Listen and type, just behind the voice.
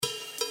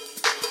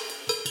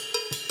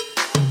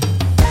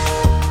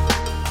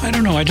I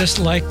don't know, I just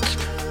liked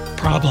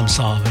problem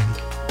solving.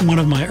 One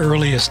of my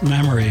earliest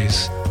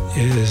memories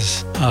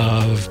is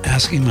of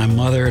asking my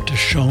mother to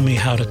show me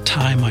how to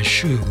tie my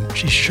shoe.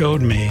 She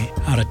showed me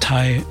how to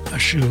tie a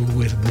shoe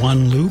with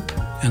one loop,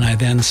 and I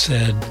then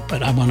said,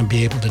 but I want to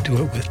be able to do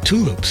it with two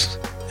loops.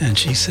 And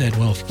she said,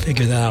 well,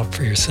 figure that out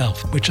for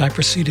yourself, which I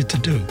proceeded to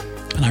do.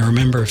 And I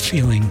remember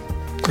feeling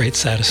great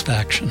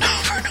satisfaction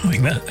over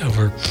doing that,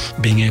 over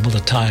being able to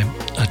tie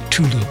a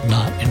two-loop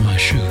knot in my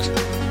shoes.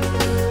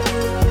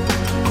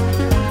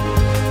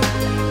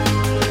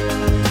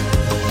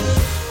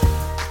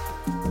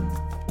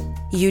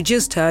 You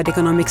just heard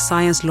economic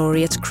science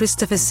laureate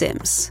Christopher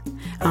Sims.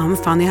 I'm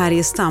Fanny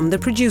Härgestam, the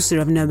producer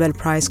of Nobel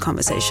Prize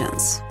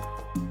Conversations.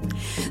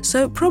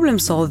 So problem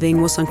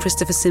solving was on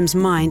Christopher Sims'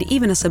 mind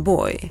even as a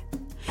boy.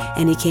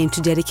 And he came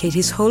to dedicate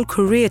his whole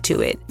career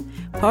to it,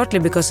 partly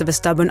because of a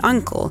stubborn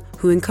uncle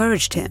who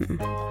encouraged him.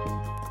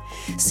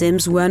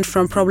 Sims went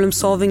from problem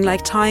solving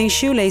like tying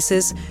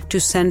shoelaces to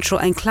central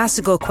and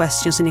classical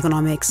questions in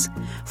economics.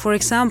 For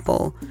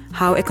example,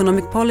 how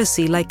economic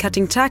policy like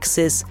cutting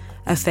taxes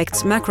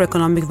affects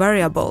macroeconomic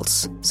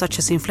variables, such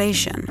as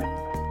inflation.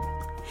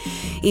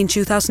 In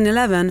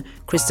 2011,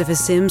 Christopher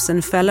Sims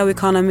and fellow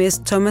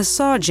economist Thomas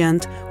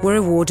Sargent were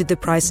awarded the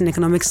prize in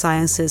economic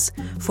sciences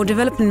for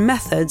developing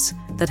methods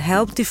that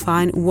help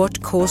define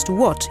what caused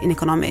what in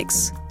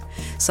economics,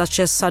 such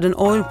as sudden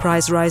oil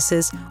price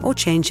rises or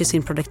changes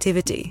in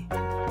productivity.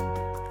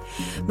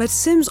 But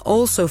Sims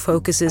also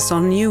focuses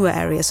on newer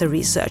areas of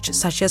research,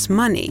 such as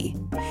money,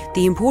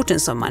 the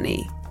importance of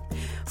money.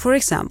 For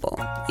example,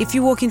 if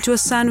you walk into a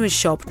sandwich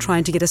shop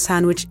trying to get a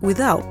sandwich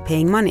without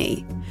paying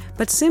money,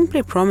 but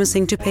simply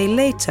promising to pay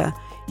later,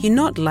 you're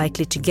not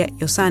likely to get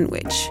your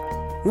sandwich.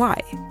 Why?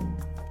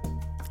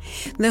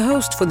 The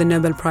host for the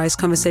Nobel Prize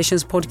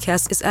Conversations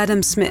podcast is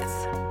Adam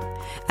Smith.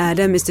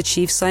 Adam is the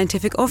Chief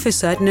Scientific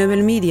Officer at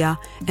Nobel Media,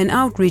 an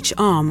outreach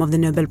arm of the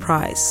Nobel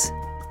Prize.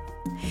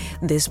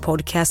 This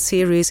podcast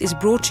series is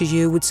brought to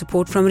you with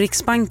support from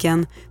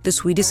Riksbanken, the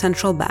Swedish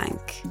central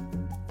bank.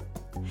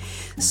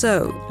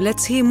 So,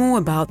 let's hear more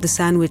about the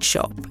sandwich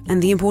shop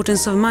and the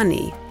importance of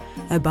money,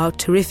 about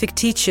terrific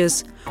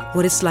teachers,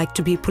 what it's like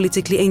to be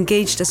politically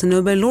engaged as a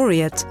Nobel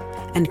laureate,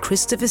 and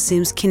Christopher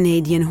Sims'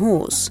 Canadian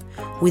horse,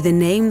 with a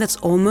name that's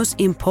almost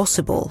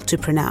impossible to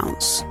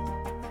pronounce.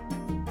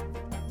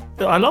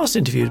 I last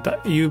interviewed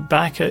you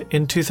back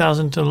in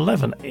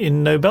 2011,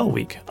 in Nobel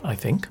Week, I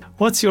think.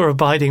 What's your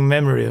abiding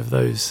memory of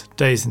those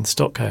days in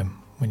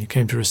Stockholm when you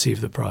came to receive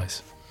the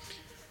prize?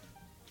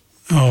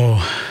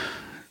 Oh,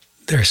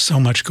 there's so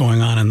much going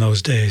on in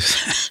those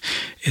days.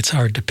 It's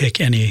hard to pick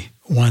any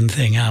one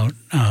thing out.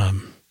 I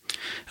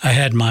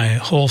had my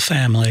whole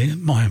family,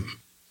 my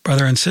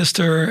brother and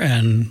sister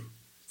and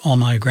all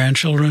my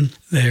grandchildren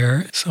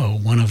there. So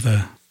one of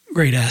the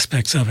great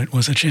aspects of it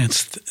was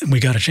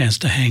we got a chance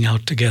to hang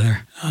out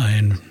together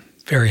in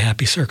very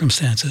happy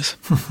circumstances.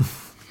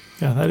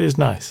 Yeah, that is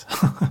nice.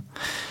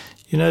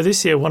 You know,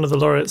 this year one of the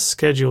laureates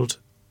scheduled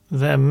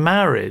their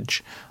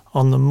marriage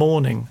on the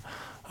morning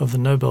of the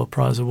Nobel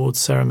Prize Awards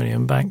ceremony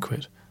and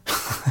banquet.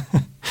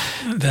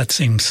 That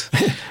seems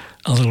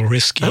a little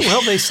risky.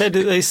 Well, they said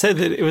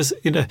that it was,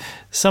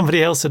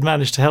 somebody else had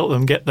managed to help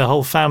them get the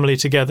whole family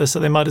together, so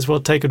they might as well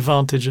take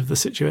advantage of the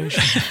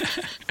situation.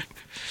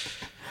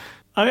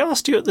 I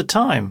asked you at the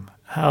time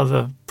how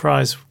the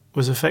prize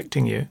was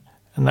affecting you,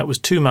 and that was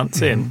 2 months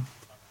in,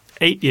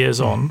 8 years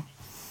on.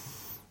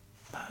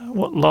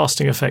 What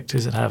lasting effect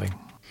is it having,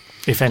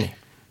 if any?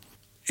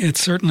 It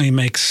certainly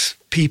makes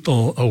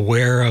people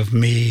aware of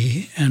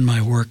me and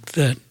my work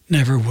that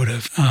never would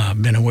have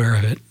been aware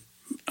of it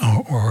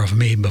or of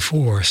me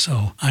before.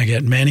 So I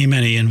get many,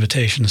 many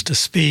invitations to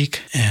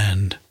speak,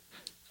 and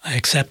I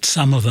accept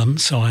some of them.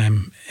 So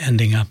I'm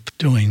ending up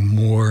doing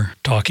more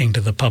talking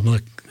to the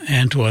public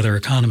and to other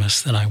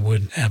economists than I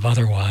would have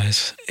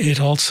otherwise. It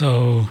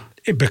also,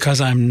 because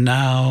I'm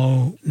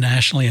now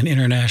nationally and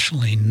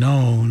internationally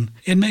known,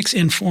 it makes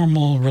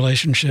informal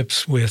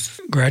relationships with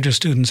graduate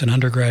students and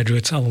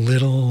undergraduates a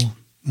little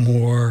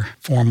more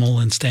formal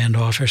and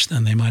standoffish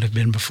than they might have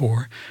been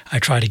before. I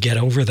try to get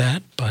over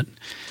that, but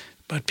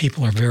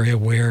people are very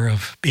aware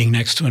of being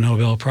next to a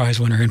Nobel Prize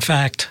winner. In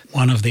fact,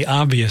 one of the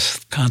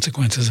obvious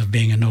consequences of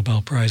being a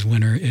Nobel Prize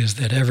winner is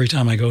that every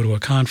time I go to a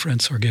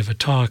conference or give a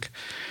talk,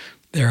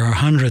 there are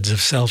hundreds of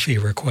selfie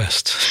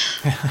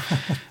requests.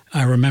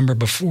 I remember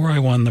before I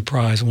won the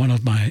prize, one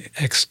of my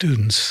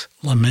ex-students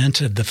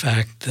lamented the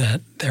fact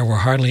that there were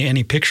hardly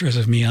any pictures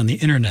of me on the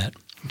internet.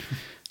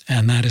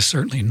 And that is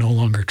certainly no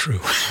longer true.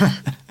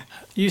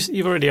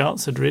 You've already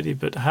answered, really,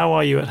 but how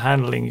are you at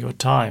handling your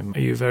time? Are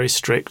you very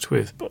strict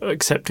with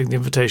accepting the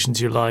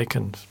invitations you like?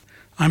 And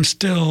I'm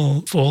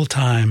still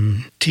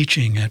full-time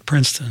teaching at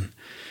Princeton,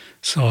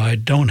 so I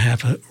don't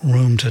have a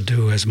room to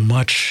do as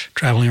much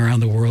traveling around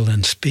the world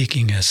and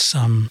speaking as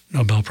some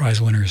Nobel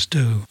Prize winners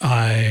do.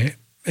 I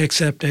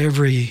accept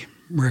every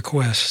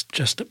request,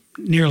 just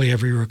nearly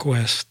every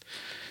request,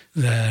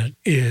 that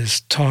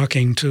is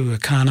talking to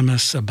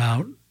economists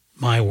about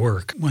my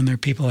work. When there are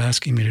people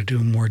asking me to do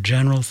more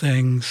general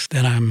things,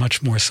 then I'm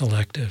much more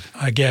selective.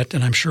 I get,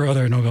 and I'm sure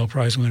other Nobel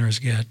Prize winners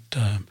get,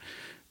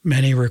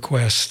 many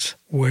requests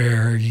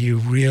where you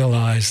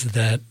realize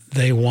that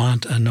they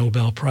want a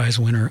Nobel Prize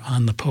winner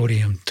on the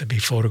podium to be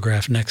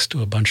photographed next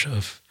to a bunch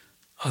of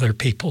other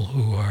people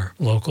who are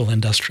local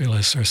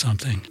industrialists or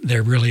something.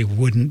 There really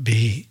wouldn't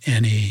be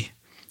any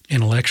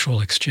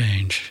intellectual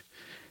exchange,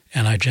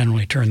 and I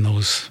generally turn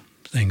those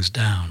things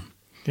down.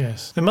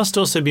 Yes. There must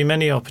also be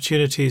many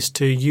opportunities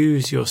to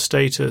use your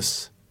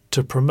status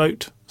to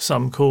promote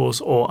some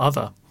cause or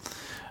other.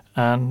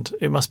 And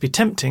it must be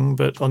tempting,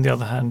 but on the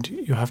other hand,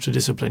 you have to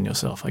discipline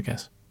yourself, I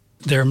guess.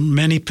 There are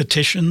many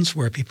petitions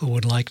where people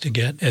would like to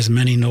get as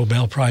many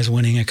Nobel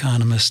Prize-winning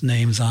economists'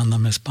 names on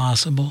them as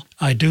possible.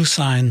 I do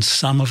sign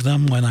some of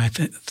them when I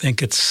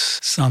think it's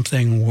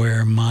something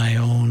where my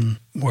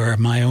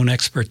own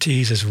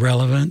expertise is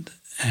relevant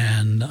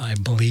and I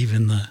believe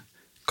in the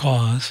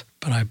cause,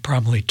 but I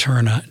probably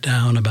turn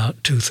down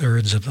about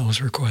 2/3 of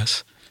those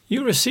requests.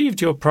 You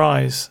received your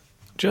prize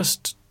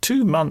just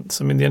 2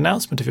 months. I mean, the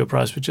announcement of your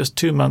prize was just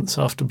 2 months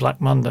after Black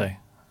Monday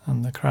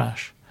and the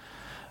crash.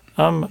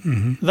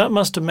 That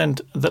must have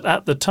meant that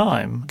at the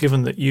time,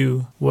 given that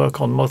you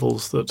work on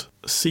models that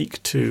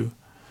seek to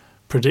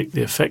predict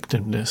the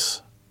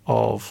effectiveness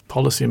of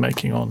policy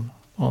making on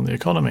the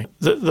economy,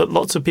 that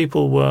lots of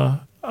people were,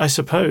 I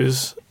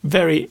suppose,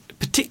 very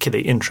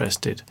particularly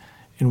interested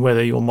in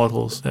whether your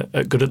models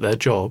are good at their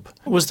job.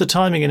 Was the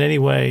timing in any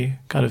way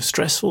kind of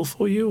stressful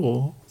for you?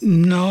 Or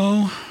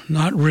No,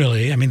 not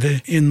really. I mean,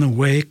 in the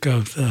wake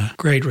of the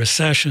Great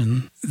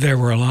Recession, there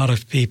were a lot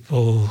of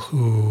people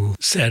who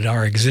said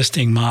our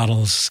existing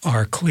models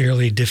are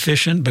clearly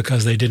deficient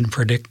because they didn't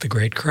predict the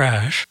Great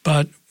Crash.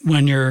 But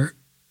when you're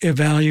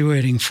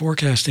evaluating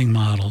forecasting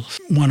models,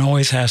 one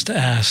always has to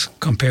ask,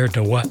 compared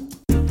to what?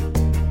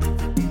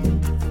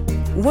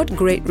 What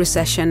Great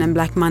Recession and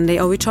Black Monday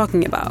are we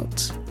talking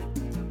about?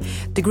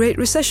 The Great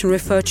Recession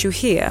referred to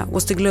here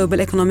was the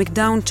global economic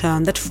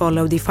downturn that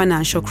followed the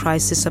financial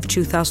crisis of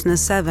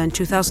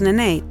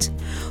 2007-2008,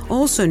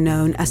 also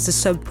known as the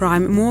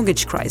subprime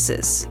mortgage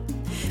crisis,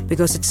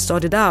 because it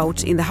started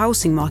out in the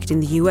housing market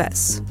in the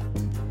US.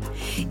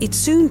 It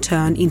soon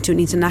turned into an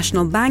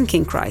international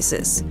banking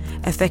crisis,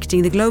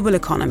 affecting the global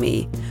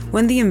economy,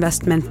 when the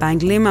investment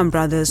bank Lehman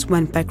Brothers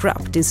went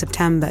bankrupt in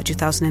September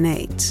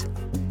 2008.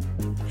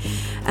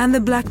 And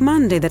the Black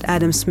Monday that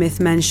Adam Smith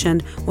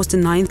mentioned was the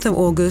 9th of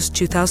August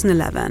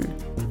 2011.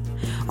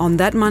 On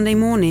that Monday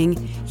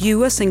morning,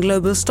 US and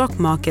global stock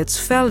markets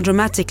fell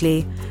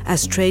dramatically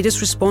as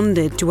traders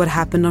responded to what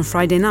happened on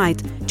Friday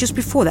night just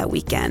before that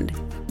weekend,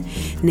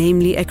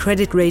 namely a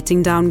credit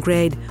rating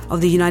downgrade of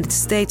the United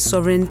States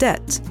sovereign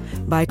debt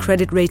by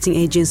credit rating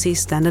agency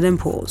Standard &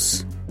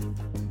 Poor's.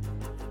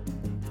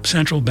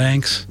 Central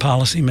banks,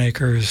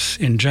 policymakers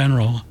in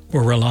general,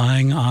 were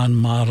relying on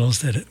models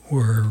that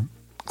were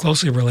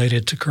closely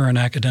related to current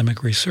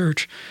academic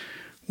research,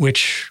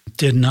 which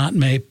did not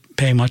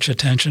pay much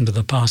attention to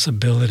the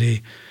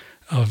possibility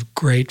of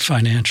great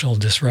financial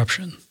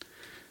disruption.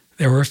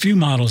 There were a few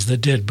models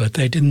that did, but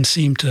they didn't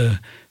seem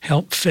to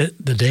help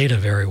fit the data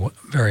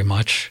very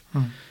much,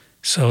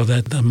 so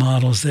that the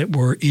models that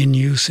were in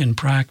use in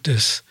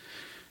practice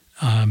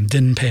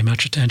didn't pay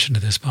much attention to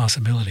this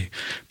possibility.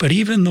 But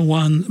even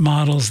the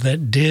models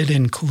that did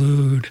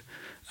include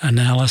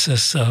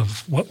analysis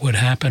of what would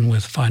happen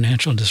with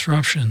financial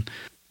disruption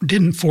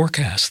didn't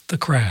forecast the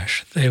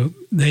crash.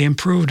 They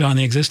improved on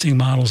the existing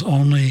models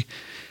only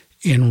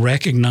in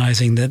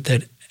recognizing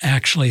that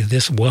actually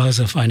this was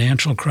a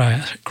financial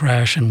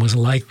crash and was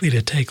likely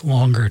to take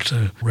longer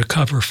to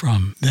recover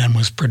from than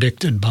was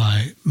predicted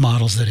by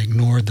models that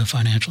ignored the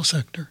financial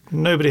sector.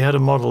 Nobody had a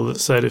model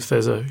that said if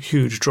there's a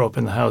huge drop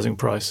in the housing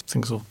price,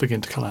 things will begin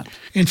to collapse.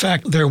 In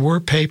fact, there were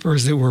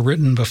papers that were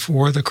written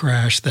before the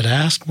crash that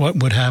asked what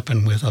would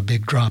happen with a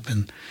big drop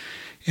in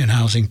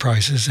housing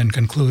prices and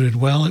concluded,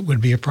 well, it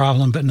would be a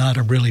problem, but not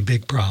a really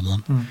big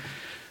problem.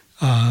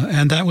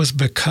 And that was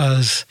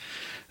because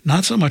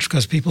not so much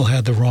because people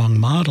had the wrong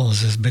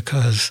models as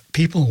because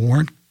people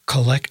weren't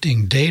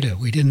collecting data.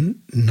 We didn't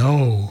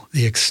know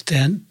the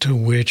extent to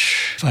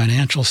which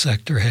financial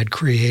sector had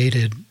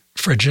created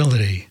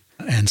fragility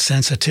and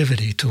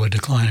sensitivity to a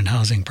decline in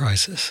housing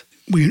prices.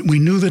 We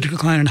knew that a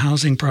decline in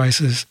housing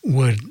prices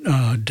would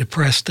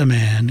depress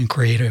demand and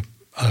create a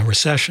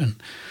recession,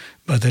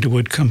 but that it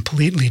would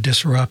completely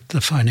disrupt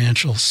the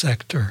financial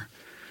sector,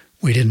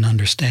 we didn't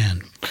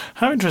understand.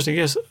 How interesting.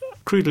 Yes,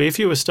 crudely, if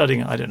you were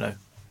studying, I don't know,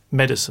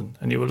 medicine,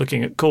 and you were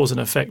looking at cause and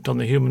effect on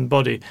the human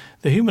body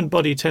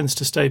tends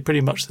to stay pretty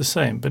much the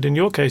same. But in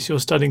your case, you're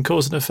studying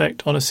cause and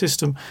effect on a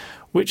system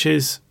which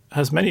has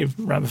many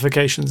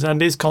ramifications and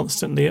is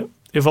constantly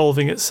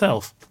evolving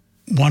itself.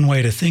 One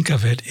way to think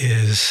of it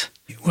is,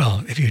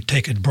 well, if you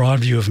take a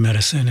broad view of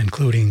medicine,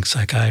 including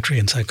psychiatry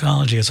and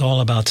psychology, it's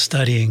all about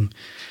studying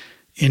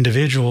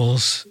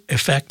individuals,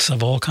 effects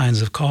of all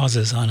kinds of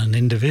causes on an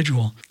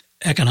individual.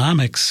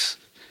 Economics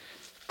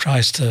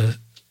tries to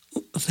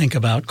think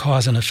about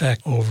cause and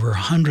effect over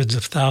hundreds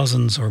of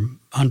thousands or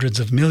hundreds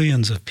of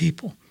millions of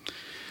people.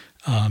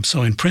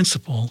 So in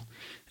principle,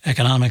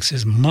 economics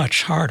is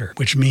much harder,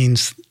 which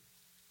means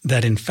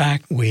that in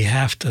fact we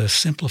have to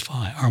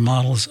simplify. Our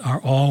models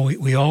are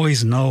we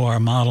always know our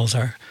models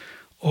are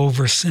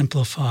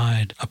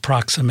oversimplified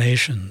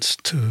approximations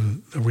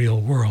to the real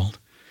world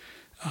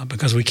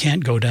because we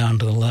can't go down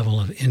to the level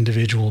of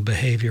individual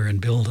behavior and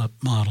build up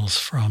models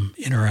from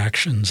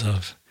interactions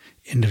of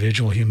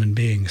individual human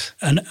beings.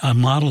 A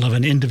model of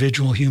an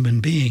individual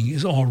human being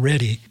is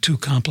already too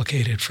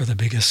complicated for the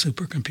biggest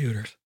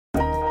supercomputers.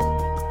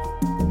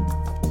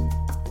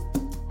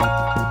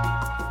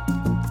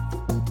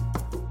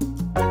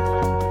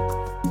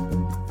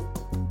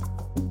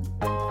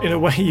 In a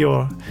way,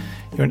 you're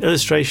an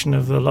illustration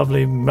of the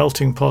lovely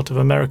melting pot of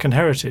American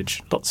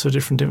heritage, lots of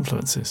different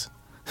influences.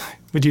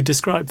 Would you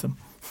describe them?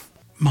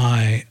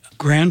 My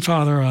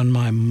grandfather on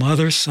my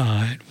mother's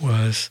side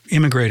was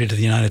immigrated to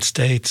the United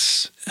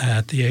States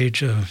at the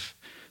age of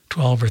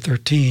 12 or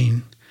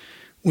 13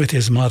 with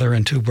his mother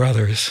and two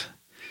brothers.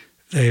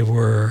 They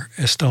were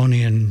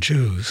Estonian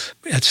Jews.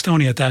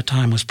 Estonia at that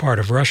time was part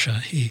of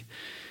Russia. He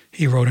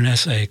wrote an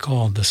essay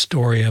called The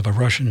Story of a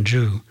Russian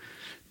Jew,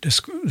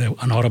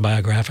 an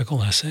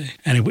autobiographical essay.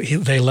 And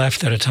they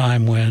left at a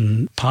time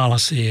when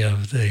policy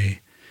of the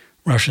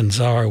Russian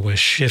Tsar was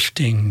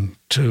shifting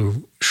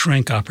to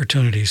shrink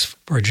opportunities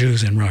for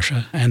Jews in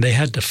Russia. And they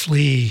had to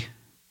flee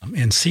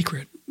in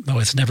secret, though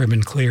it's never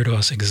been clear to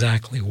us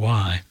exactly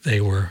why. They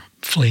were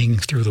fleeing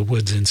through the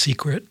woods in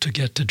secret to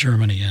get to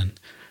Germany in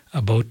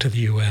a boat to the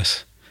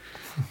U.S.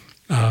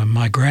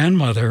 My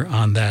grandmother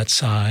on that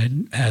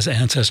side has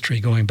ancestry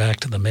going back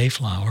to the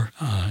Mayflower.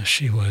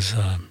 She was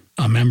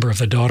a member of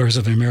the Daughters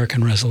of the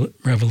American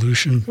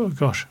Revolution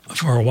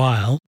for a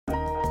while.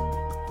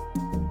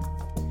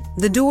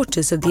 The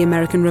Daughters of the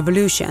American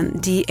Revolution,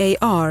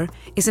 DAR,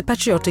 is a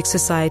patriotic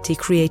society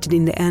created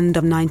in the end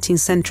of 19th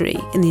century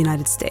in the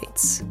United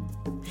States.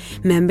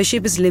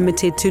 Membership is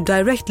limited to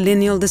direct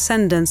lineal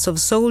descendants of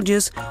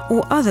soldiers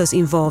or others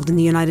involved in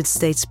the United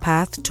States'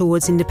 path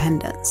towards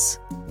independence.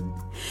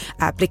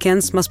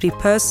 Applicants must be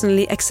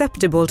personally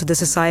acceptable to the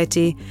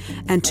society,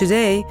 and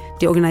today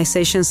the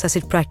organization says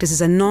it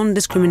practices a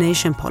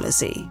non-discrimination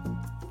policy.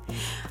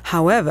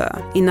 However,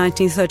 in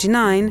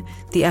 1939,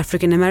 the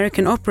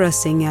African-American opera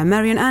singer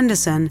Marian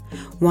Anderson,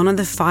 one of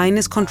the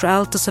finest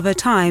contraltos of her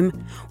time,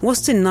 was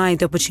denied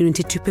the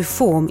opportunity to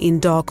perform in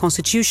Dar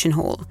Constitution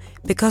Hall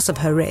because of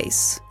her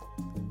race.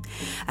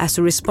 As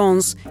a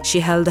response, she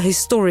held a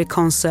historic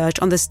concert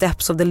on the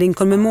steps of the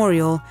Lincoln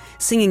Memorial,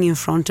 singing in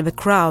front of a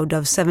crowd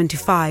of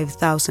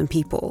 75,000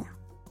 people.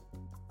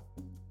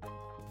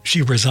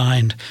 She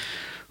resigned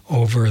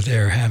over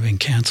their having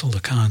canceled a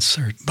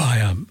concert by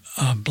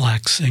a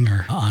black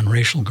singer on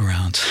racial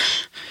grounds.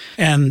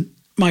 And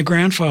my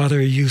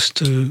grandfather used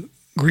to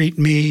greet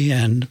me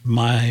and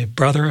my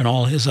brother and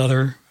all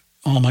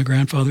my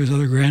grandfather's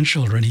other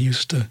grandchildren. He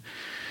used to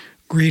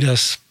greet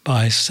us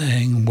by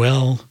saying,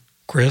 "Well,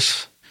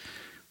 Chris,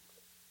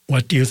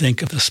 what do you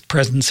think of the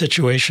present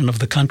situation of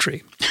the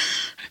country?"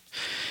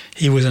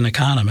 He was an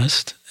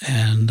economist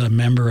and a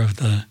member of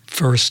the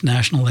first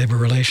National Labor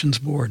Relations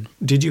Board.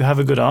 Did you have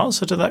a good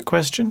answer to that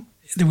question?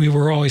 We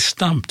were always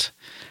stumped.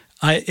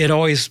 It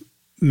always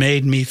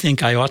made me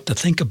think I ought to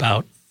think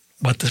about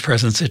what the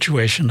present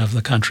situation of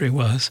the country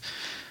was.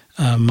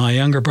 My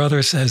younger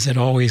brother says it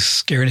always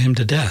scared him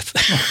to death.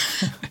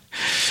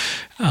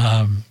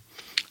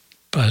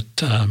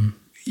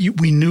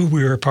 We knew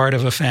we were part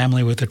of a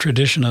family with a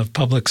tradition of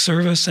public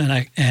service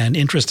and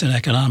interest in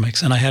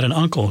economics. And I had an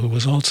uncle who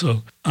was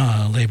also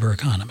a labor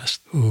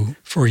economist who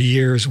for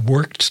years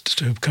worked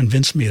to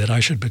convince me that I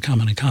should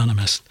become an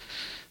economist,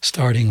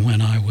 starting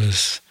when I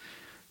was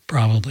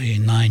probably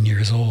 9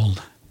 years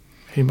old.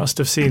 He must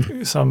have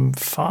seen some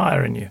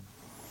fire in you.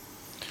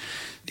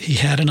 He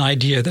had an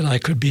idea that I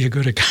could be a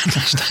good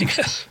economist, I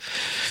guess.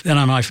 Then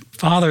on my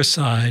father's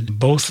side,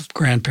 both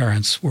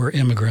grandparents were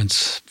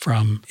immigrants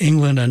from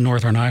England and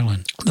Northern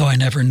Ireland. Though I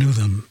never knew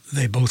them,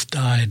 they both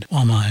died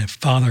while my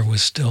father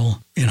was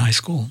still in high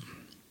school.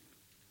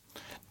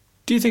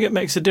 Do you think it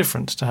makes a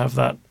difference to have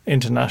that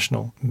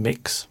international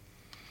mix?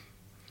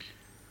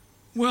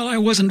 Well, I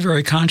wasn't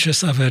very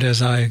conscious of it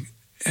as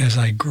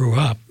I grew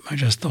up. I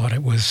just thought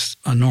it was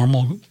a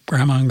normal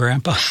grandma and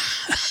grandpa.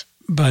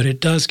 But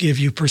it does give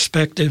you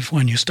perspective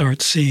when you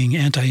start seeing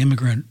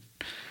anti-immigrant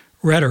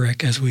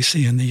rhetoric, as we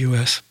see in the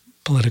U.S.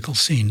 political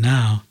scene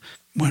now.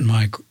 When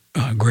my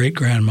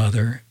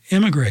great-grandmother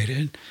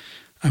immigrated,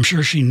 I'm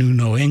sure she knew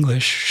no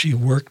English. She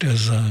worked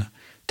as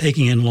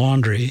taking in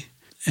laundry,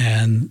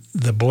 and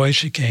the boy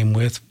she came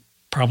with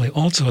probably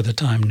also at the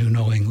time knew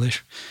no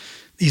English.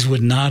 These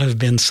would not have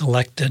been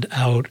selected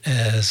out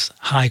as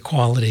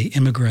high-quality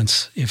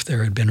immigrants if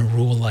there had been a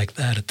rule like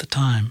that at the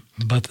time.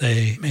 But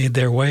they made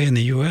their way in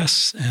the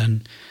U.S.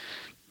 and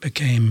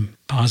became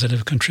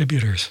positive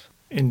contributors.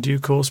 In due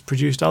course,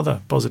 produced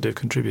other positive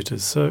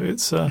contributors. So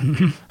it's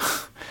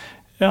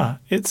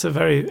it's a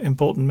very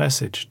important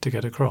message to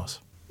get across.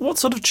 What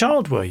sort of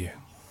child were you?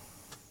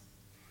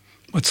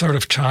 What sort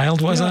of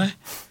child was I?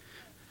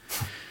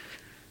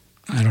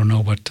 I don't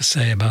know what to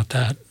say about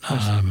that.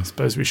 I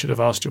suppose we should have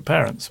asked your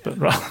parents, but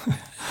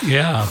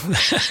yeah.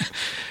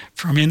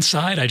 From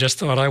inside, I just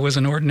thought I was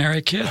an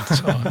ordinary kid.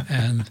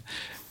 And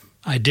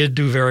I did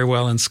do very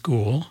well in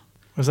school.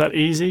 Was that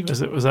easy?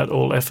 Was that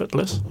all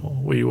effortless? Or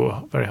were you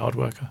a very hard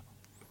worker?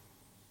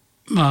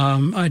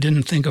 I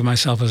didn't think of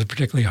myself as a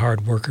particularly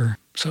hard worker.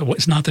 So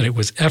it's not that it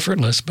was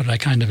effortless, but I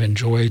kind of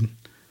enjoyed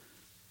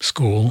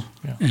school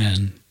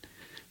and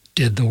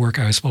did the work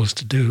I was supposed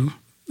to do.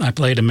 I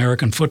played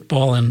American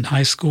football in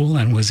high school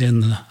and was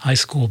in the high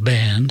school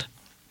band.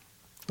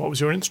 What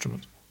was your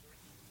instrument?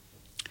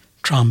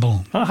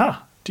 Trombone.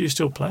 Aha. Do you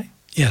still play?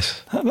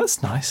 Yes. Oh,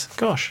 that's nice.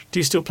 Gosh. Do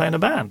you still play in a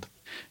band?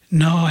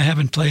 No, I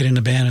haven't played in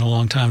a band in a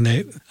long time.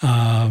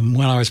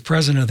 When I was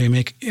president of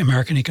the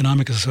American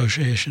Economic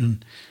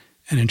Association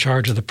and in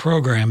charge of the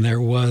program,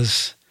 there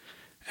was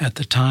at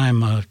the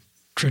time a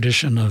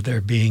tradition of there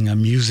being a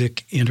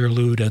music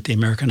interlude at the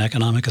American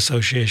Economic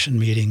Association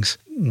meetings,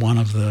 one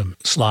of the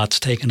slots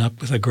taken up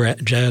with a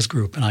jazz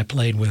group, and I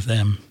played with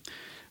them.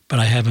 But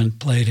I haven't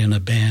played in a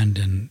band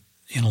in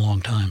a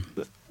long time.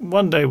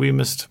 One day we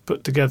must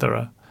put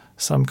together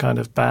some kind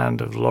of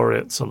band of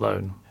laureates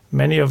alone.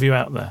 Many of you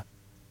out there.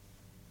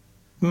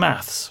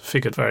 Maths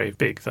figured very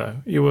big, though.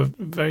 You were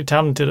very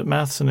talented at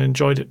maths and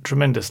enjoyed it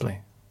tremendously.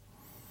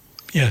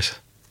 Yes.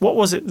 What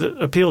was it that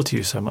appealed to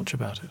you so much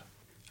about it?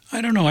 I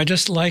don't know. I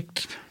just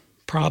liked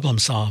problem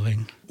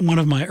solving. One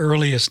of my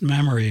earliest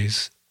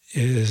memories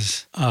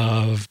is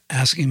of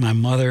asking my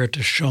mother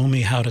to show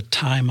me how to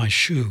tie my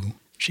shoe.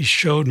 She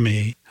showed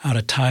me how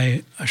to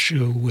tie a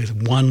shoe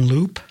with one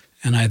loop,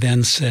 and I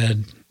then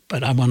said,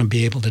 but I want to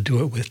be able to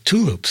do it with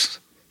two loops.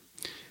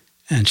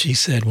 And she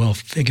said, well,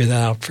 figure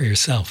that out for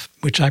yourself,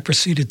 which I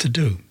proceeded to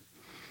do.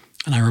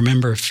 And I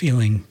remember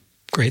feeling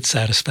great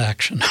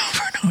satisfaction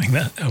over doing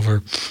that,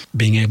 over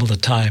being able to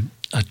tie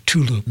a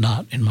two-loop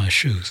knot in my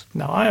shoes.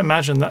 Now, I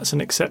imagine that's an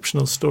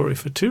exceptional story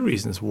for two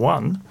reasons.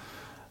 One,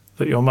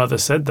 that your mother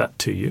said that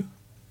to you.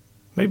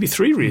 Maybe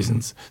three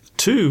reasons.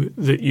 Two,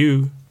 that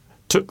you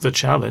took the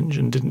challenge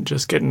and didn't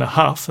just get in a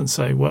huff and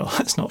say, well,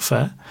 that's not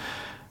fair.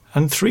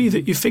 And three,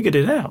 that you figured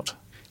it out.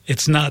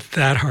 It's not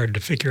that hard to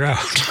figure out.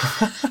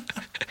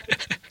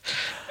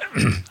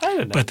 I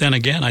don't know. But then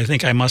again, I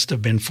think I must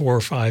have been 4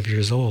 or 5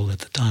 years old at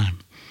the time.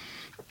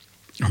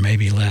 Or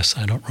maybe less,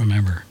 I don't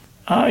remember.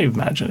 I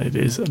imagine it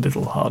is a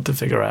little hard to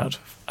figure out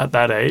at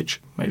that age,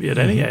 maybe at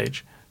any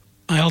age.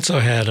 I also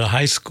had a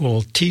high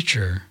school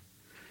teacher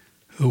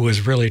who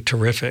was really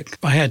terrific.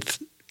 I had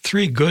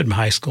 3 good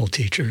high school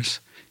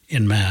teachers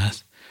in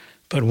math,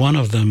 but one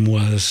of them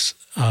was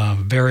a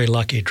very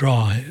lucky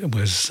draw. It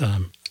was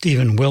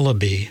Stephen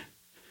Willoughby,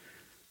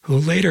 who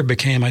later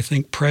became, I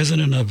think,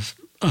 president of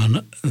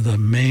the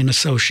main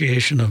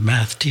association of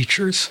math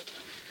teachers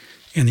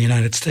in the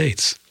United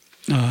States.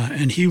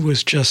 And he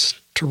was just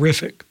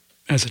terrific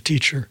as a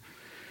teacher,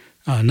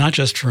 not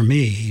just for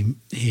me.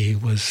 He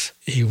was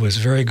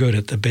very good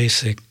at the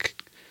basic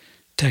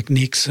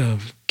techniques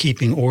of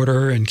keeping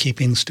order and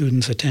keeping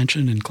students'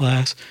 attention in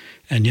class,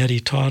 and yet he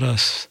taught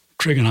us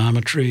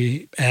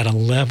trigonometry at a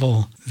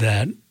level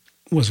that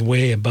was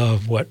way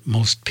above what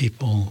most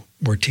people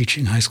were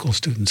teaching high school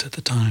students at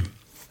the time.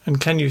 And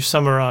can you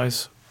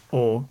summarize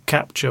or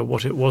capture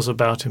what it was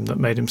about him that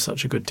made him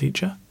such a good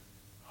teacher?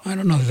 I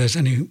don't know that there's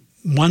any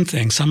one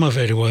thing. Some of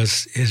it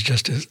is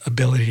just his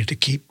ability to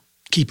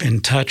keep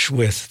in touch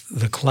with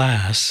the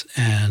class.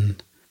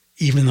 And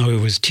even though he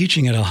was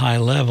teaching at a high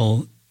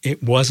level,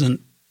 it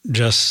wasn't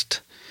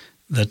just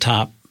the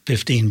top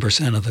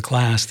 15% of the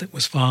class that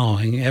was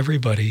following.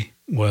 Everybody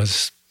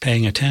was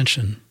paying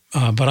attention.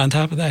 But on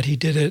top of that,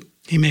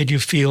 he made you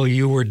feel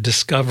you were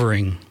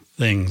discovering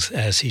things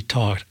as he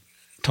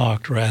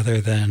talked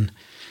rather than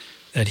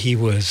that he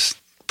was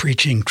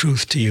preaching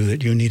truth to you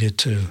that you needed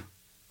to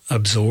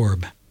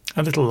absorb.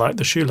 A little like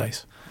the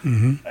shoelace.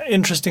 Mm-hmm.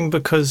 Interesting,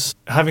 because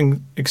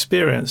having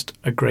experienced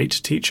a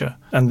great teacher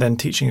and then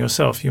teaching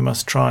yourself, you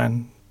must try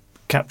and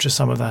capture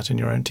some of that in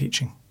your own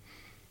teaching.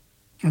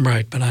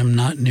 Right, but I'm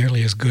not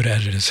nearly as good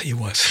at it as he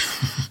was.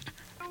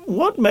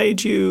 What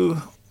made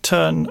you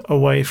turn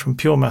away from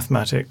pure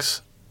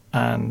mathematics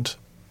and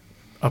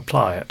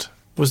apply it?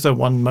 Was there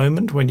one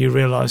moment when you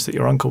realized that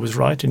your uncle was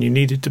right and you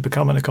needed to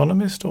become an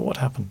economist, or what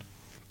happened?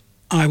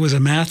 I was a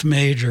math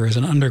major as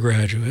an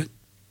undergraduate,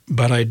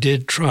 but I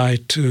did try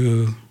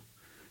to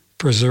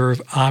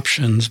preserve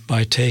options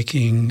by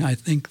taking, I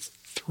think,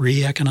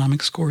 3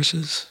 economics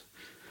courses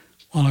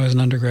while I was an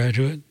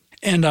undergraduate.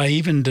 And I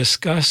even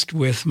discussed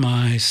with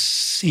my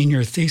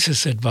senior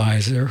thesis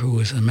advisor, who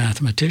was a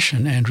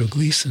mathematician, Andrew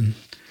Gleason,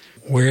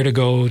 where to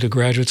go to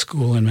graduate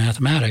school in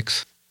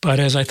mathematics. But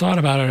as I thought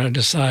about it, I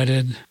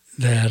decided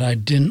that I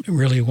didn't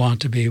really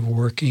want to be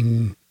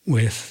working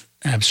with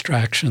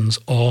abstractions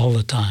all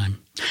the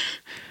time.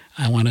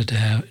 I wanted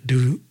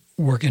to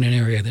work in an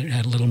area that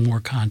had a little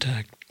more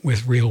contact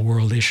with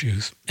real-world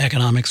issues.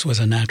 Economics was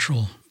a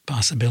natural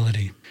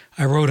possibility.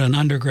 I wrote an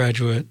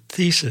undergraduate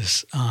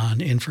thesis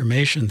on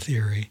information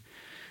theory,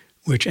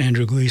 which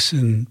Andrew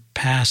Gleason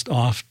passed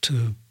off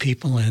to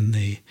people in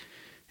the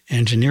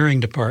engineering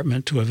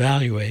department to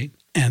evaluate.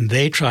 And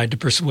they tried to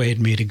persuade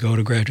me to go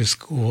to graduate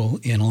school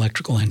in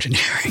electrical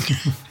engineering.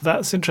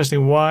 That's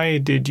interesting. Why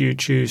did you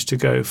choose to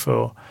go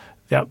for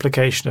the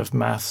application of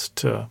maths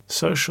to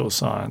social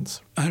science?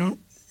 I don't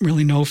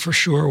really know for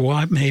sure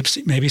why.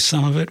 Maybe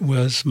some of it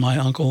was my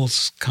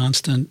uncle's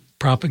constant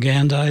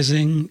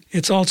propagandizing.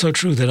 It's also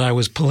true that I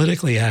was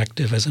politically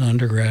active as an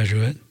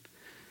undergraduate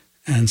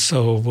and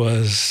so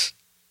was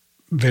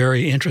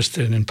very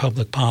interested in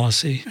public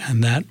policy,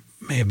 and that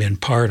may have been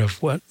part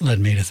of what led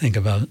me to think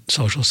about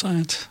social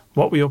science.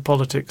 What were your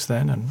politics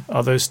then, and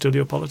are those still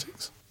your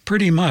politics?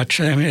 Pretty much.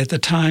 I mean, at the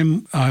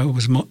time, I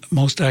was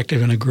most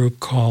active in a group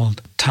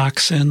called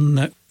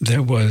Toxin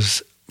that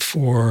was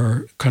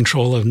for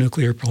control of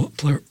nuclear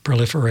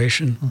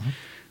proliferation. Mm-hmm.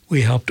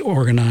 We helped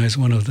organize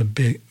one of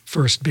the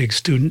first big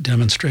student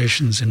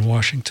demonstrations in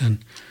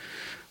Washington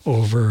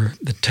over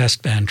the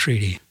Test Ban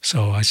Treaty.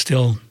 So I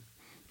still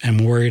am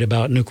worried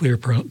about nuclear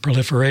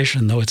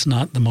proliferation, though it's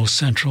not the most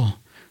central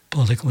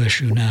political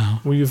issue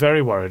now. Were you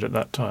very worried at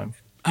that time?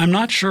 I'm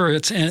not sure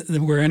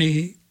we're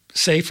any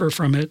safer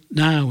from it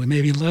now. We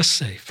may be less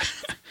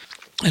safe.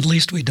 At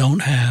least we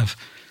don't have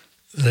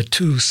the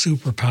two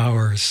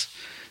superpowers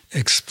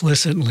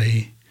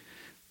explicitly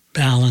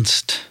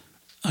balanced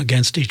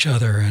against each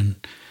other and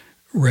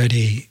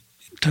ready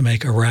to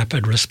make a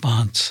rapid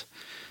response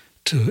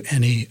to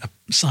any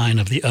sign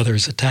of the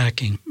others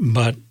attacking.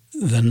 But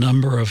the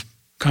number of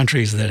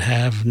countries that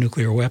have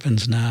nuclear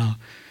weapons now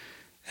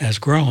has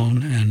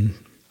grown, and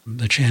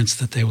the chance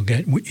that they will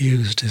get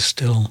used is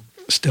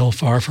still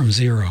far from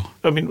zero.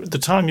 I mean, the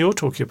time you're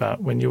talking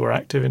about when you were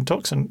active in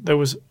Toxin,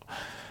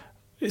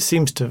 it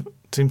seems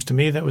to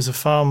me there was a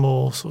far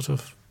more sort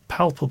of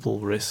palpable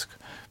risk.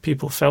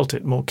 People felt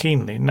it more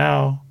keenly.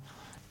 Now,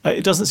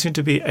 it doesn't seem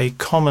to be a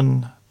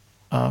common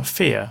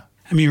fear.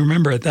 I mean,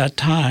 remember at that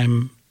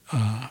time,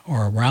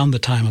 or around the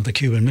time of the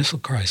Cuban Missile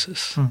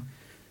Crisis,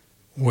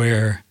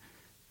 where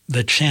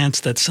the chance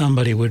that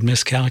somebody would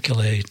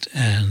miscalculate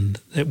and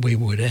that we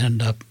would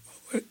end up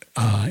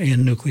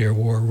in nuclear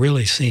war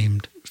really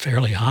seemed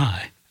fairly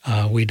high.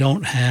 We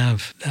don't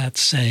have that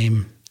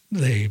same.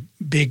 The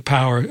big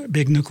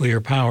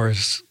nuclear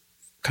powers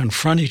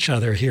confront each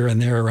other here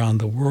and there around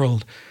the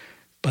world,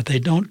 but they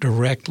don't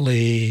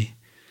directly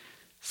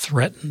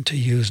threaten to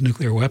use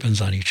nuclear weapons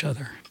on each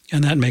other.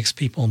 And that makes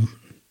people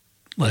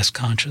less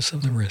conscious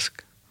of the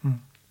risk.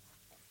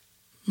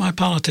 My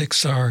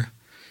politics are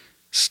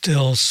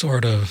still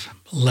sort of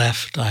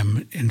left.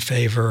 I'm in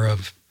favor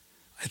of,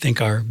 I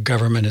think our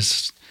government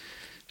is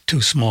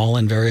too small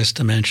in various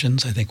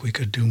dimensions. I think we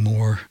could do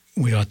more.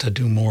 We ought to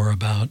do more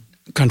about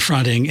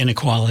confronting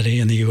inequality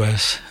in the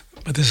U.S.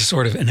 But this is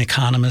sort of an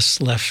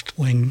economist's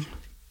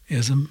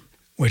left-wingism,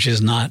 which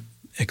is not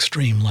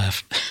extreme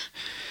left.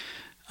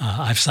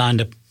 I've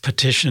signed a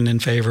petition in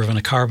favor of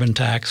a carbon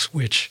tax,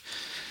 which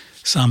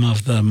some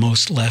of the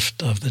most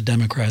left of the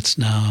Democrats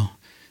now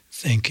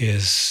think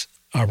is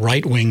a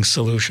right-wing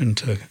solution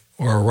to,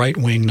 or a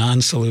right-wing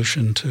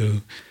non-solution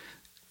to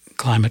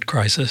climate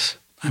crisis.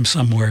 I'm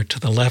somewhere to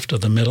the left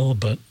of the middle,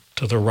 but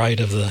to the right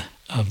of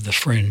the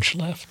fringe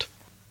left.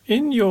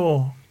 In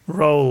your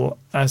role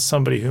as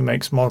somebody who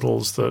makes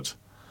models that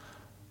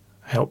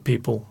help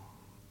people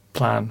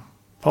plan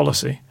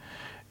policy,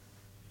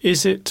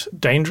 is it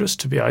dangerous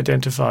to be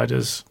identified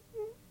as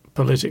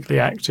politically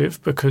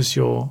active because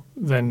you're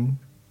then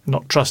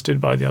not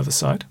trusted by the other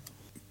side?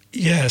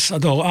 Yes,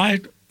 although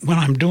when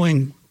I'm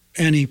doing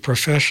any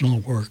professional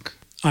work,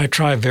 I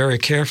try very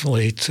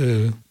carefully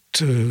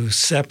to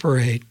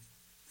separate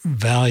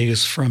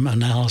values from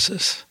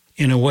analysis.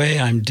 In a way,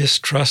 I'm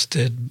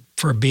distrusted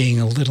for being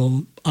a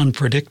little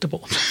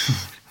unpredictable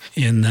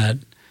in that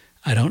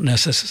I don't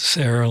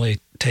necessarily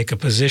take a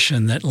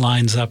position that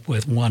lines up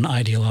with one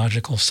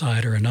ideological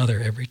side or another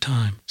every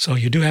time. So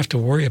you do have to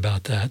worry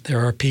about that.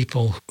 There are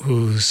people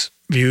whose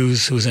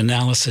views, whose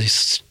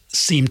analysis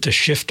seem to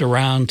shift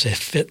around to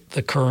fit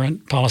the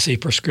current policy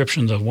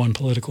prescriptions of one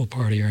political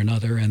party or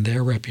another, and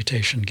their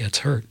reputation gets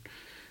hurt.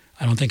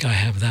 I don't think I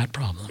have that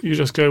problem. You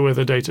just go where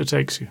the data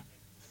takes you.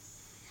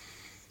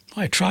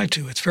 I try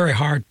to. It's very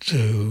hard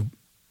to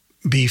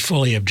be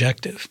fully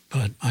objective,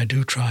 but I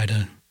do try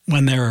to.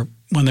 When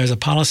there's a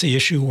policy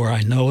issue where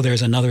I know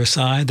there's another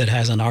side that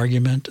has an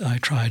argument, I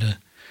try to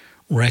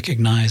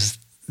recognize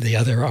the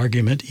other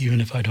argument,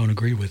 even if I don't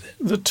agree with it.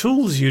 The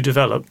tools you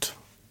developed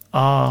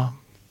are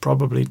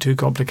probably too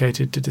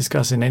complicated to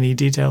discuss in any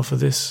detail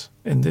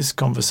in this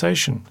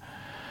conversation.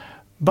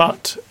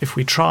 But if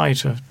we try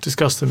to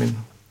discuss them in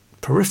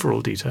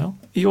peripheral detail,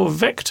 your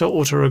vector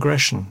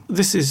autoregression,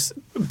 this is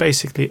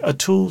basically a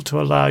tool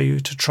to allow you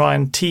to try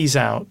and tease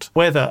out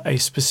whether a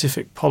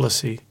specific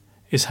policy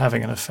is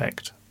having an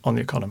effect on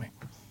the economy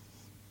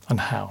and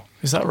how.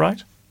 Is that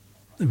right?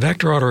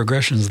 Vector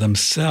autoregressions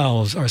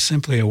themselves are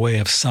simply a way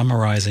of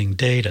summarizing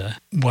data.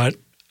 What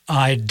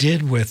I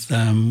did with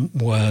them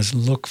was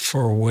look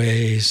for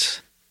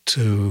ways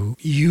to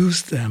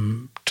use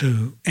them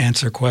to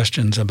answer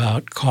questions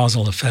about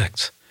causal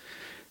effects.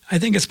 I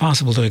think it's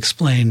possible to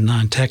explain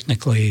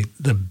non-technically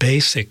the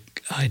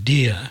basic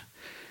idea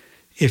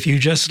If you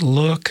just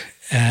look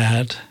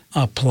at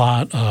a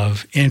plot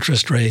of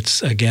interest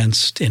rates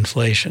against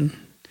inflation,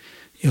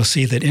 you'll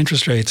see that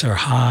interest rates are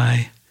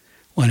high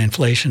when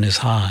inflation is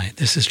high.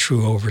 This is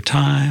true over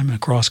time,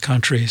 across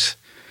countries.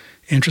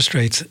 Interest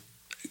rates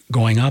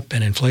going up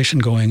and inflation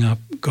going up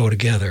go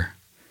together.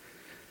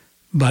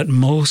 But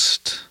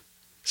most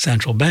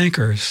central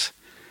bankers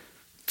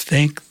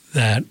think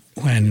that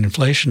when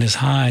inflation is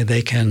high,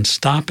 they can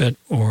stop it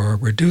or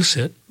reduce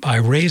it by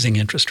raising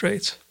interest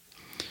rates.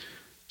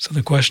 So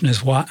the question is,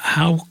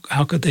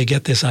 how could they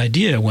get this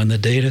idea when the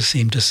data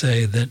seem to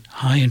say that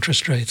high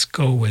interest rates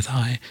go with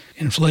high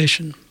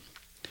inflation?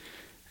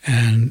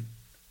 And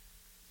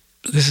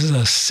this is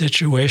a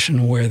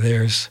situation where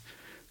there's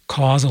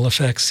causal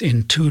effects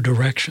in two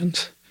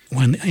directions.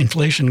 When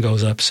inflation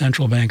goes up,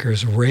 central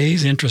bankers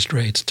raise interest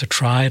rates to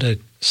try to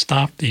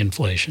stop the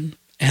inflation,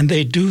 and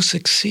they do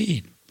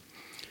succeed.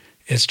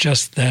 It's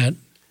just that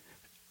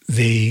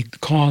the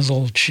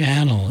causal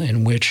channel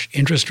in which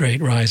interest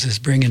rate rises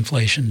bring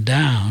inflation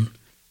down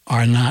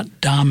are not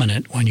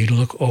dominant when you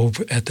look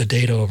over at the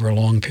data over a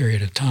long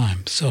period of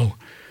time. So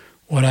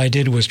what I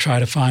did was try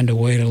to find a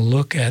way to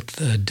look at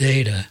the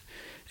data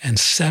and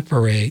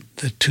separate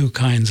the two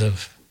kinds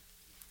of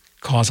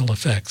causal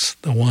effects,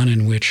 the one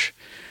in which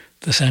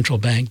the central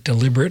bank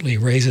deliberately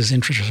raises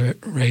interest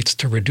rates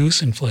to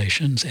reduce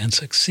inflation and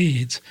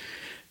succeeds,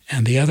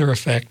 and the other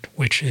effect,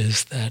 which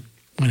is that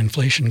when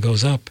inflation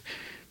goes up,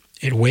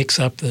 it wakes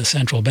up the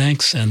central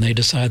banks and they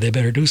decide they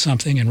better do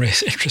something and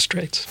raise interest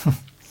rates.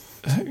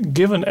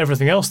 Given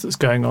everything else that's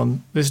going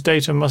on, this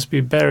data must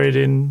be buried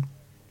in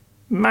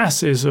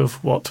masses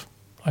of what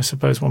I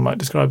suppose one might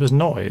describe as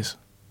noise.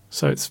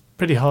 So it's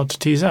pretty hard to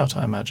tease out,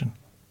 I imagine.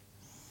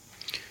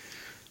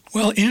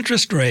 Well,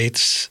 interest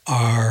rates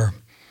are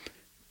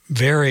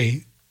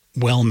very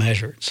well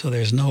measured, so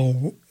there's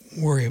no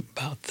worry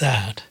about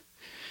that.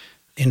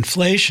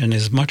 Inflation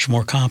is much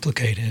more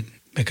complicated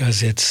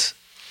because it's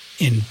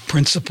in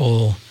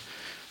principle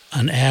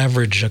an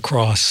average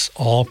across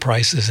all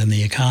prices in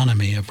the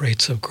economy of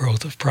rates of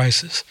growth of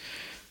prices.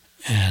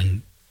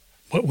 And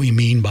what we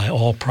mean by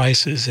all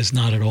prices is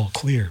not at all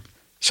clear.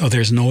 So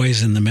there's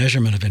noise in the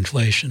measurement of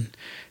inflation.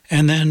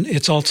 And then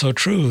it's also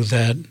true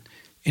that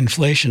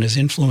inflation is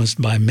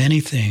influenced by many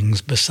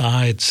things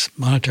besides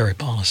monetary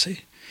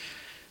policy.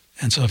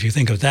 And so if you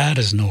think of that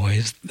as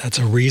noise, that's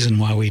a reason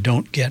why we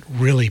don't get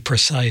really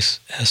precise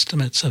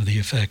estimates of the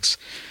effects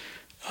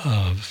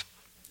of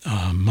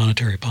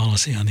monetary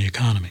policy on the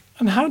economy.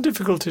 And how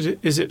difficult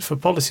is it for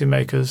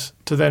policymakers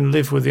to then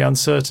live with the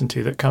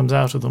uncertainty that comes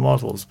out of the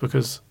models?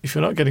 Because if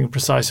you're not getting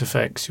precise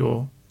effects,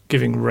 you're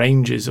giving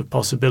ranges of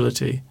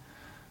possibility,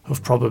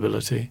 of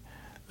probability,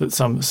 that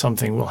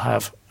something will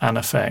have an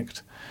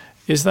effect.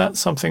 Is that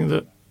something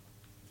that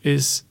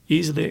is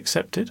easily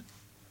accepted?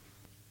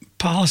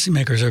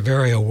 Policymakers are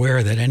very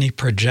aware that any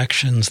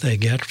projections they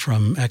get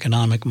from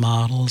economic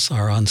models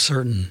are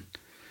uncertain.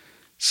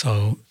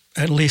 So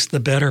at least the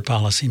better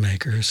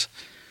policymakers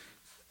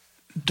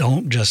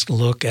don't just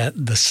look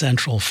at the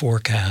central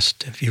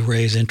forecast. If you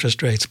raise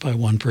interest rates by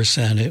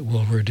 1%, it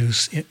will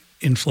reduce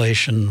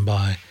inflation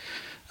by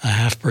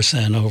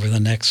 0.5% over the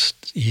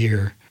next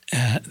year.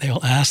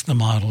 They'll ask the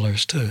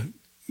modelers to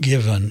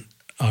give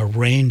a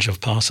range of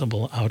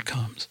possible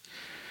outcomes.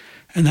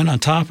 And then on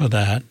top of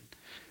that,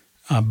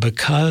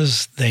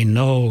 because they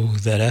know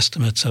that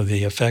estimates of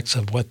the effects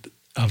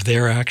of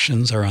their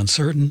actions are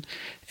uncertain,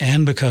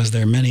 and because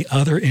there are many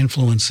other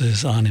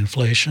influences on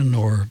inflation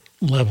or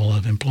level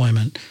of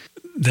employment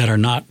that are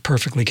not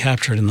perfectly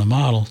captured in the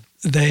model,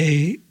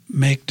 they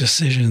make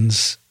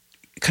decisions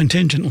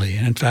contingently.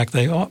 And in fact,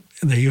 the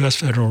U.S.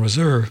 Federal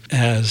Reserve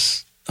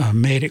has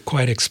made it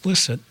quite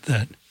explicit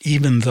that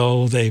even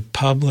though they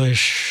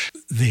publish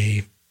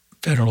the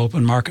Federal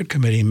Open Market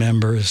Committee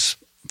members'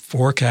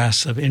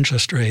 forecasts of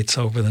interest rates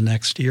over the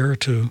next year or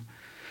two,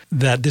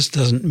 that this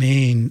doesn't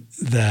mean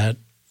that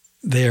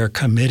they are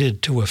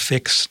committed to a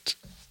fixed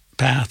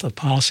path of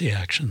policy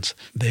actions.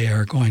 They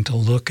are going to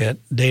look at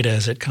data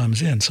as it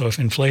comes in. So if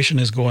inflation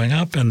is going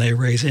up and they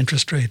raise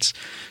interest rates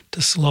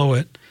to slow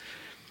it,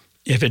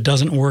 if it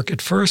doesn't work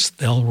at first,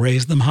 they'll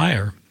raise them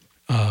higher.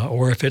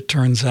 Or if it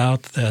turns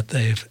out that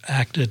they've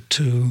acted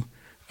too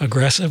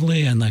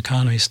aggressively and the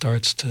economy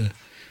starts to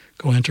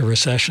go into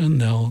recession,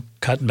 they'll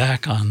cut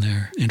back on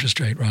their interest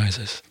rate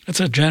rises. It's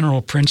a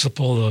general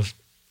principle of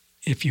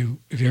if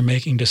you're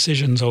making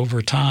decisions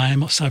over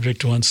time subject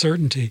to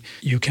uncertainty,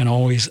 you can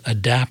always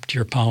adapt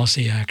your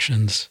policy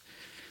actions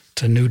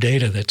to new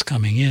data that's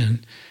coming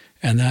in,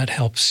 and that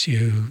helps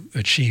you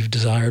achieve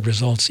desired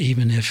results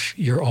even if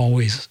you're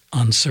always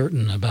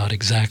uncertain about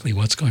exactly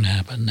what's going to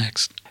happen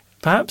next.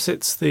 Perhaps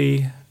it's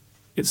the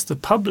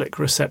public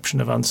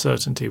reception of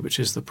uncertainty which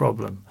is the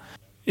problem.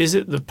 Is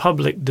it the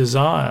public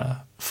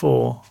desire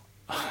for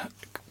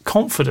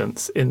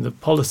confidence in the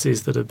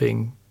policies that are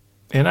being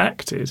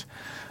enacted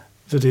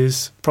that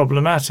is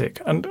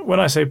problematic? And when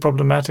I say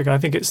problematic, I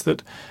think it's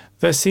that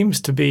there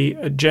seems to be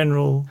a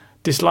general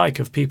dislike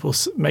of people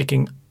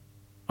making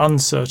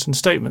uncertain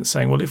statements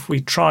saying, well, if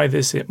we try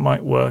this, it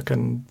might work,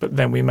 but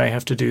then we may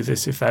have to do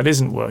this if that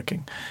isn't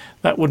working.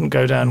 That wouldn't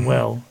go down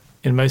well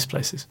in most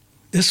places.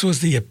 This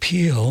was the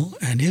appeal,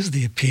 and is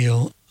the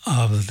appeal,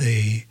 of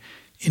the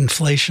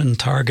inflation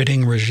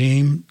targeting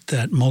regime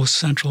that most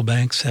central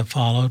banks have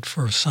followed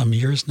for some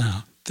years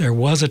now. There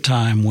was a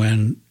time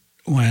when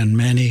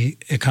many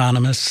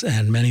economists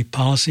and many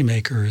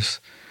policymakers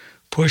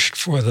pushed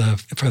for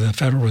the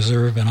Federal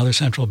Reserve and other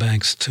central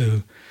banks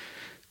to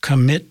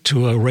commit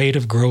to a rate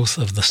of growth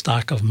of the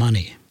stock of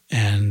money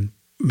and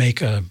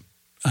make an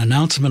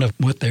announcement of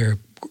what their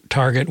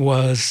target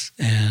was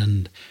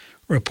and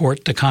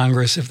report to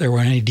Congress if there were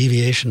any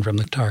deviation from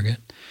the target.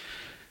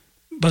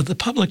 But the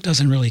public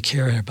doesn't really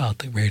care about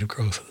the rate of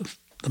growth of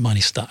the money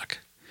stock.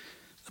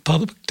 The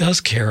public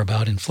does care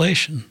about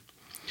inflation.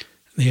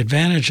 The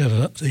advantage of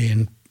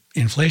the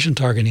inflation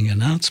targeting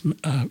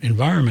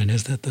environment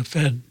is that the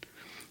Fed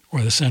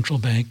or the central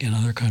bank in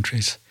other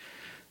countries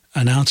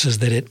announces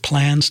that it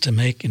plans to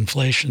make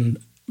inflation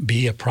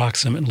be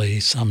approximately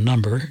some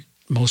number.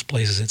 Most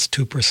places it's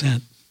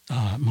 2%.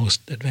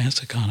 Most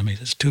advanced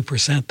economies, it's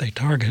 2% they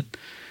target.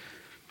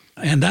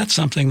 And that's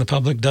something the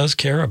public does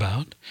care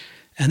about.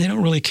 And they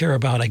don't really care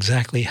about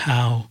exactly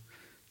how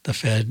the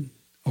Fed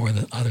or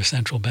the other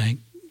central bank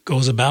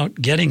goes about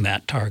getting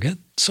that target,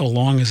 so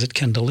long as it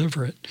can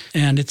deliver it.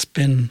 And it's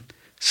been,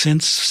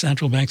 since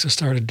central banks have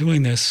started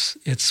doing this,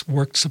 it's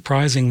worked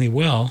surprisingly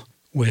well,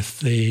 with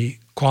the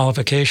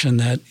qualification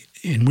that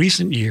in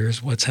recent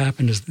years what's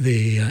happened is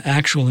the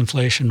actual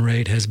inflation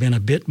rate has been a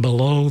bit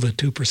below the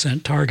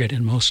 2% target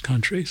in most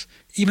countries,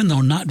 even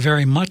though not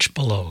very much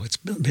below. It's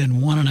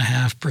been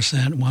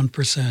 1.5%,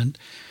 1%,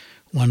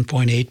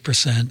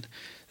 1.8%.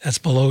 That's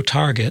below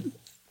target,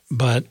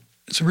 but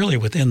it's really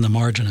within the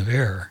margin of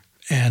error.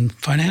 And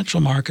financial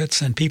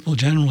markets and people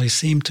generally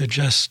seem to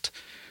just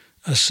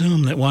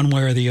assume that one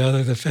way or the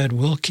other the Fed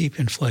will keep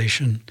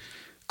inflation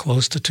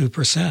close to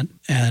 2%.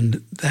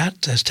 And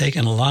that has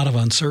taken a lot of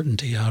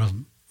uncertainty out of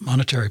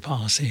monetary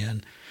policy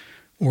and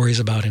worries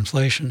about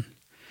inflation.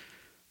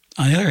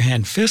 On the other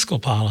hand, fiscal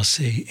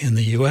policy in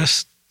the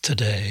U.S.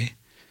 today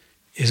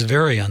is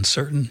very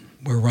uncertain.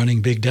 We're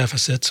running big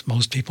deficits.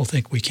 Most people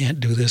think we can't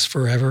do this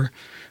forever,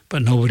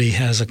 but nobody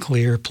has a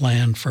clear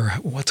plan for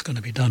what's going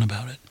to be done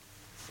about it.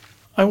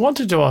 I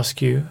wanted to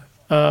ask you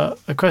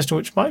a question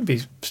which might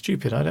be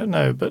stupid, I don't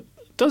know, but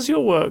does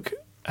your work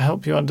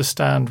help you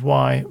understand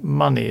why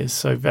money is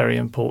so very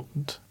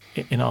important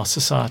in our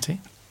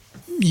society?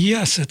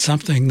 Yes, it's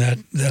something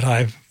that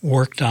I've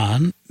worked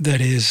on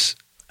that is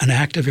an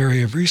active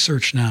area of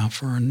research now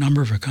for a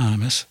number of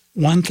economists.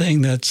 One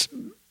thing that's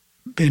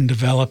been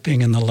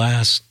developing in the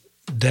last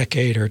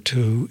decade or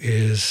two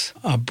is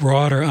a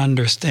broader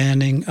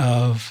understanding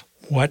of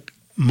what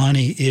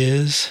money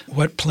is,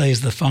 what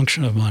plays the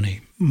function of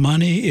money.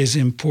 Money is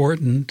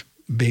important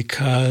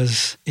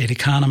because it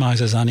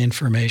economizes on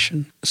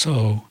information.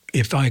 So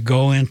if I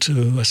go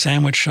into a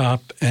sandwich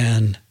shop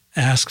and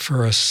ask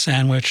for a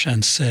sandwich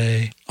and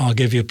say, I'll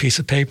give you a piece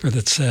of paper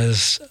that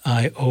says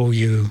I owe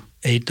you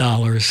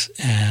 $8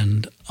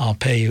 and I'll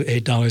pay you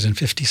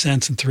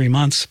 $8.50 in 3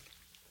 months,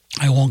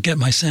 I won't get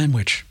my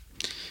sandwich.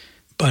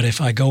 But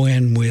if I go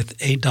in with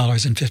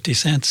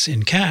 $8.50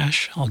 in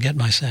cash, I'll get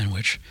my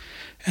sandwich.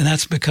 And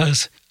that's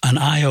because an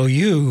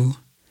IOU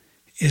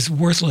is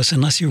worthless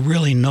unless you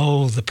really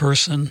know the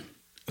person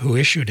who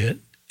issued it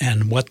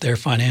and what their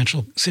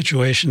financial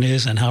situation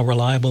is and how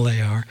reliable they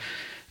are.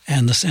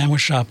 And the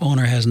sandwich shop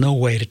owner has no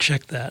way to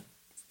check that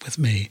with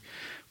me.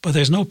 But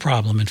there's no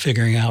problem in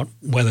figuring out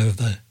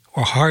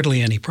or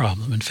hardly any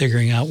problem in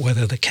figuring out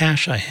whether the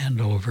cash I hand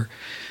over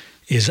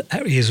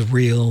is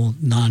real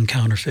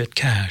non-counterfeit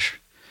cash.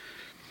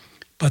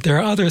 But there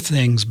are other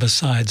things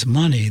besides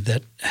money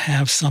that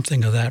have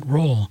something of that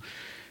role.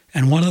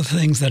 And one of the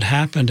things that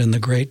happened in the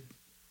Great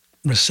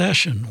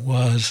Recession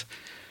was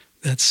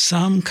that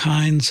some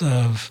kinds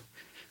of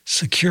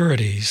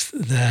securities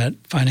that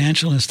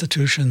financial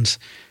institutions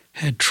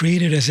had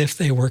treated as if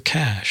they were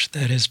cash,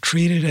 that is,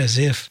 treated as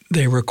if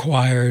they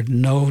required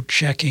no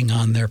checking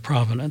on their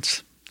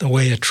provenance, the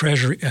way a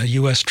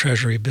U.S.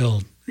 Treasury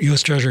bill.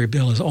 U.S. Treasury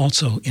bill is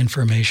also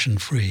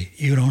information-free.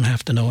 You don't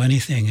have to know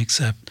anything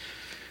except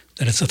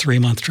that it's a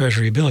 3-month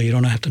Treasury bill. You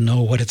don't have to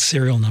know what its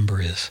serial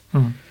number is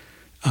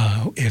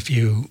if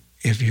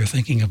you're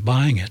thinking of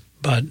buying it.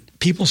 But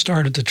people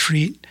started to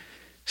treat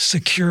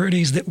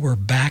securities that were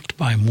backed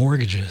by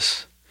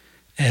mortgages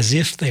as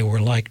if they were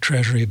like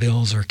Treasury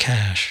bills or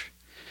cash.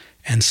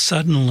 And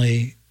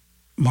suddenly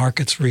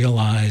markets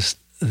realized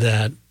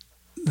that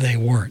they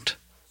weren't,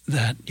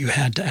 that you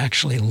had to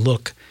actually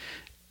look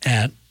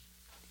at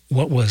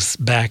what was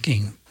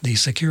backing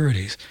these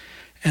securities.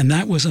 And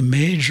that was a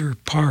major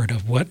part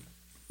of what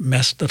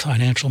messed the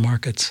financial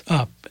markets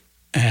up.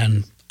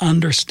 And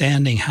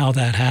understanding how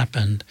that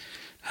happened,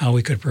 how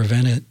we could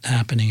prevent it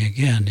happening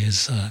again,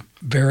 is a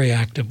very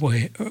active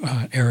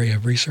area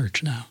of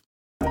research now.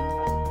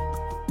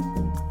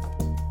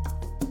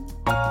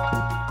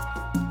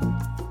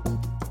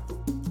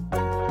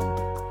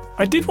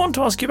 I did want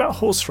to ask you about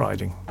horse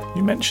riding.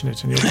 You mentioned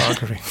it in your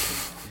biography.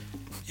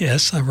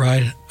 Yes, I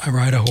ride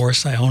a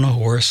horse. I own a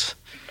horse.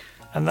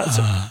 And that's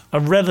a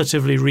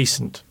relatively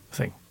recent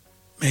thing.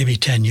 Maybe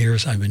 10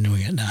 years I've been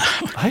doing it now.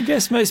 I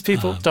guess most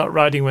people start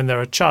riding when they're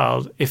a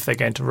child, if they're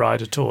going to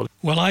ride at all.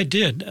 Well, I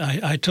did.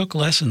 I took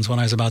lessons when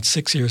I was about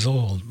 6 years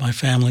old. My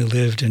family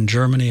lived in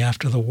Germany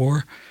after the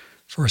war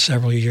for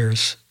several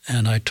years,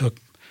 and I took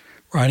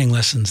riding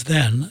lessons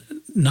then,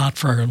 not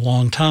for a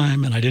long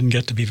time, and I didn't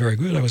get to be very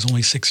good. I was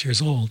only 6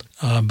 years old.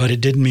 But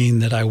it did mean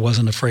that I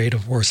wasn't afraid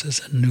of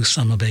horses and knew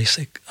some of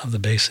the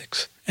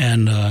basics.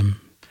 And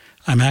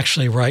I'm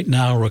actually right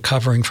now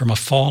recovering from a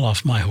fall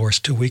off my horse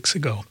 2 weeks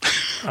ago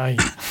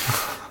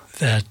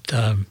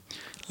that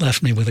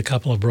left me with a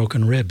couple of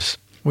broken ribs.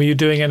 Were you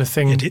doing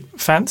anything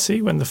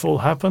fancy when the fall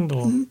happened?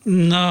 Or?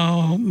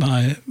 No,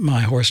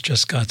 my horse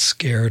just got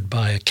scared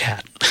by a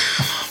cat.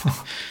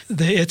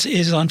 It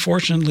is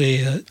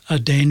unfortunately a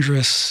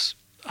dangerous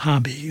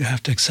hobby. You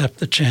have to accept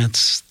the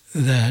chance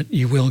that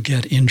you will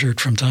get injured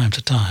from time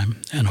to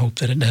time and hope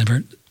that it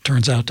never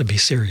turns out to be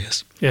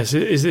serious. Yes.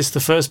 Is this the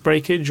first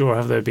breakage or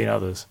have there been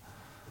others?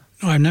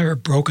 No, I've never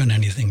broken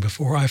anything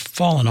before. I've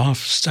fallen off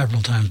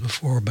several times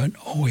before, but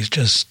always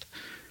just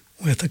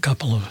with a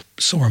couple of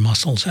sore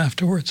muscles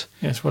afterwards.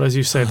 Yes, well, as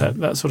you say,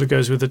 that sort of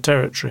goes with the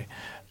territory.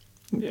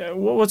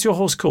 What's your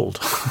horse called?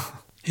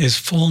 His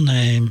full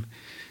name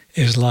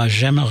is La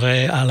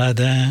Gemeret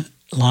Aladin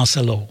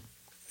Lancelot.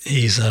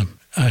 He's a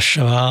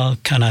cheval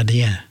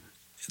canadien.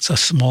 It's a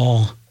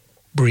small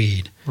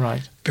breed.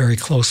 Right. Very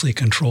closely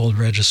controlled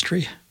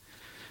registry.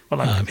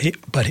 Well,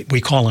 but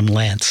we call him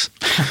Lance.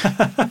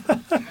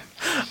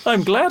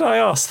 I'm glad I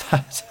asked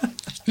that.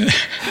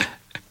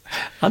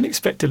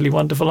 Unexpectedly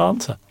wonderful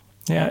answer.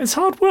 Yeah, it's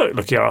hard work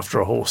looking after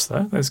a horse,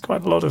 though. There's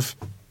quite a lot of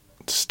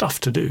stuff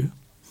to do.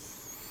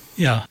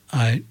 Yeah,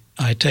 I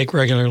take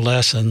regular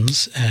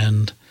lessons,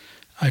 and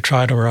I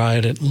try to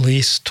ride at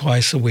least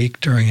twice a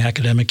week during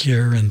academic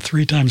year and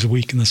 3 times a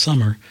week in the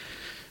summer,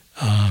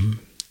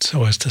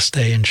 so as to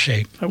stay in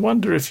shape. I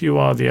wonder if you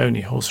are the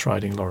only horse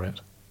riding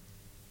laureate.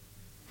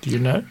 Do you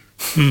know?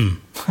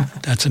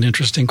 That's an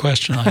interesting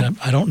question.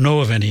 I don't know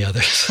of any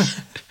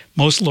others.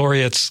 Most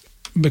laureates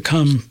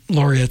become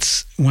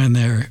laureates when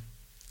they're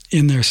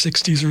in their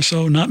 60s or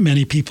so. Not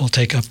many people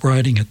take up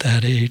riding at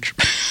that age.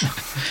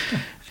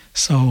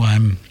 So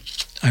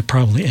I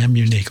probably am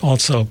unique.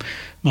 Also,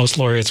 most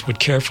laureates would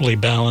carefully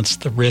balance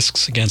the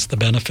risks against the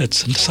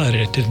benefits and decided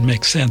it didn't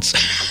make sense.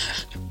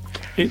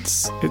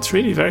 It's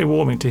really very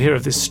warming to hear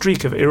of this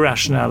streak of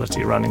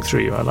irrationality running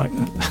through you. I like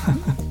that.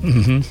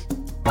 Mm-hmm.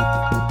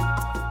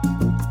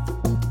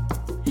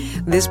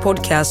 This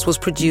podcast was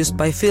produced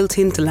by Phil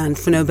Tinterland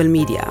for Nobel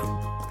Media.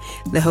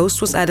 The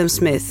host was Adam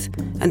Smith,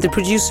 and the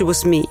producer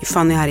was me,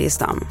 Fanny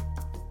Harjestam.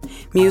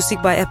 Music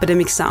by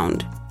Epidemic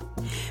Sound.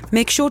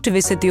 Make sure to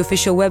visit the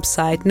official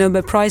website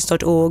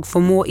nobelprize.org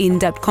for more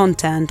in-depth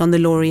content on the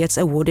laureates'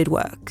 awarded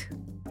work.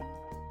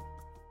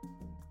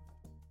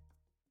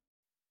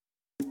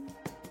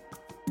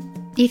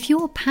 If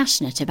you're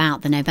passionate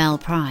about the Nobel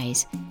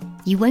Prize,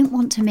 you won't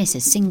want to miss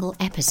a single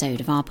episode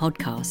of our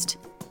podcast.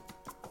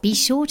 Be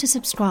sure to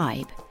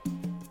subscribe.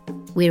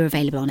 We're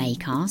available on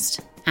Acast,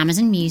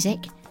 Amazon Music,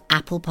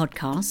 Apple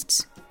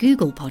Podcasts,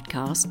 Google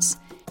Podcasts,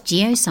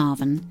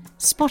 JioSaavn,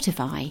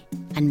 Spotify,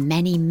 and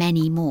many,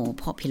 many more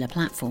popular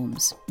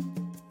platforms.